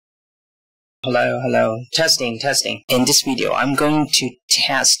Hello. Testing. In this video, I'm going to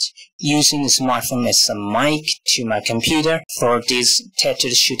test using the smartphone as a mic to my computer for this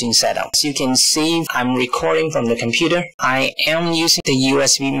tethered shooting setup. As you can see, I'm recording from the computer. I am using the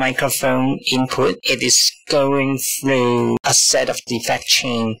USB microphone input. It is going through a set of defect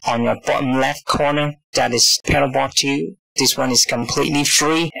chain on your bottom left corner that is parallel to. This one is completely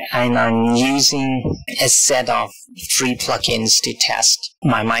free, and I'm using a set of free plugins to test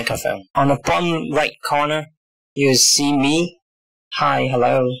my microphone. On the bottom right corner, you'll see me. Hi,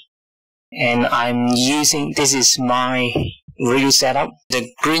 hello. And I'm using, this is my real setup.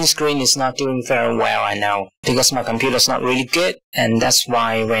 The green screen is not doing very well, I know, because my computer's not really good, and that's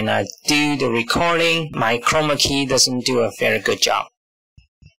why when I do the recording, my chroma key doesn't do a very good job.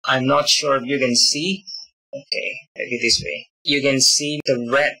 I'm not sure if you can see. Okay, maybe this way. You can see the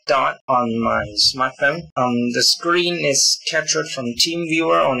red dot on my smartphone. The screen is captured from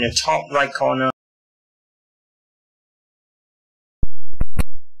TeamViewer on the top right corner.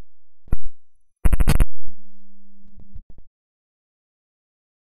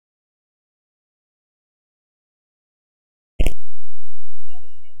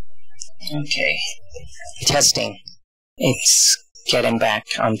 Okay, testing. It's getting back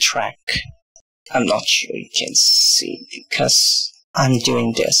on track. I'm not sure you can see because I'm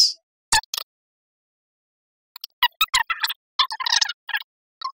doing this.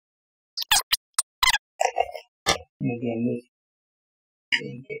 Maybe I move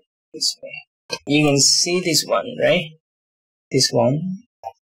it this way. You can see this one, right? This one.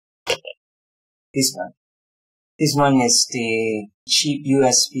 This one is the cheap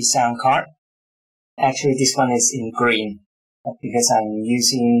USB sound card. Actually, this one is in green, but because I'm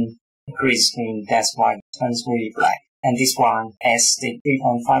using green screen, that's why it turns really black. And this one has the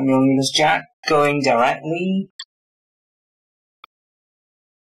 3.5mm jack going directly.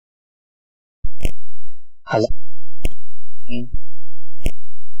 Hello.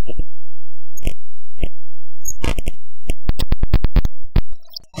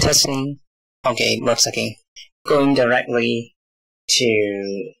 Testing. Okay, it works again. Going directly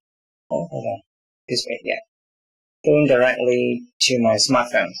to, hold on, this way, yeah. Going directly to my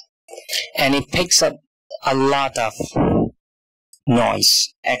smartphone. And it picks up a lot of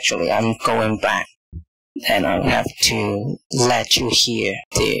noise. Actually, I'm going back, and I have to let you hear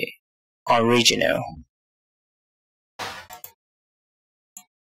the original.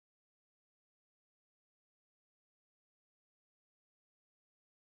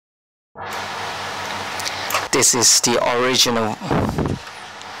 This is the original.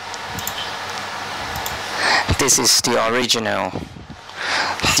 This is the original.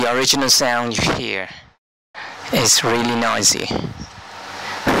 The original sound you hear is really noisy.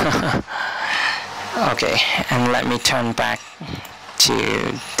 Okay, and let me turn back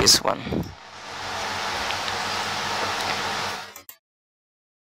to this one.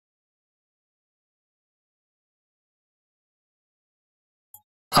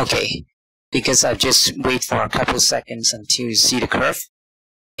 Okay, because I just wait for a couple seconds until you see the curve,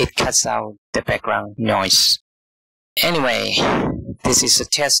 it cuts out the background noise. Anyway, this is a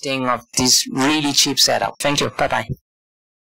testing of this really cheap setup. Thank you. Bye-bye.